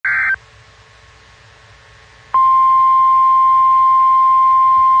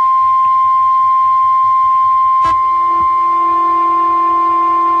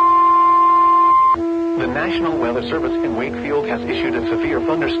Service in Wakefield has issued a severe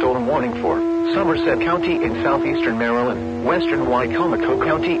thunderstorm warning for Somerset County in southeastern Maryland, western Wicomico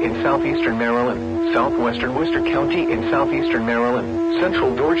County in southeastern Maryland, southwestern Worcester County in southeastern Maryland,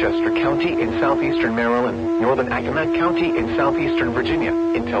 central Dorchester County in southeastern Maryland, northern Accomack County in southeastern Virginia,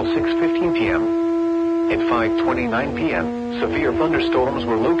 until 6:15 p.m. At 5:29 p.m., severe thunderstorms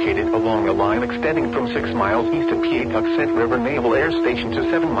were located along a line extending from 6 miles east of Patuxent River Naval Air Station to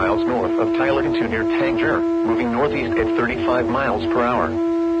 7 miles north of Tyler to near Tangier, moving northeast at 35 miles per hour.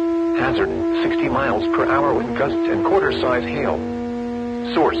 Hazard, 60 miles per hour with gusts and quarter-size hail.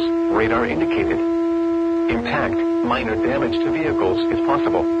 Source, radar indicated. Impact, minor damage to vehicles is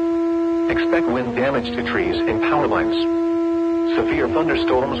possible. Expect wind damage to trees and power lines. Severe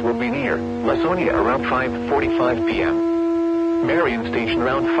thunderstorms will be near Lasonia around 5:45 p.m. Marion Station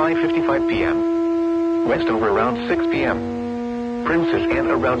around 5:55 p.m. Westover around 6 p.m. Princess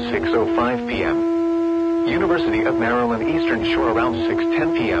Anne around 6:05 p.m. University of Maryland Eastern Shore around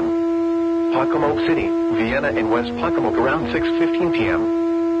 6:10 p.m. Pocomoke City, Vienna and West Pocomoke around 6:15 p.m.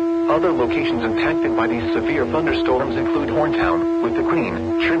 Other locations impacted by these severe thunderstorms include Horntown, With the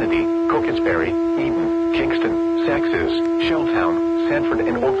Green, Trinity, Cockeysbury, Eden, Kingston, Saxes, Shelltown, Sanford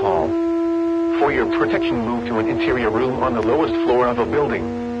and Oak Hall. For your protection, move to an interior room on the lowest floor of a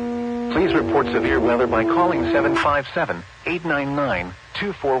building. Please report severe weather by calling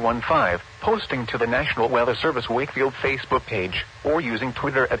 757-899-2415, posting to the National Weather Service Wakefield Facebook page, or using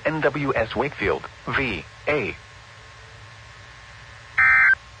Twitter at NWS Wakefield, VA.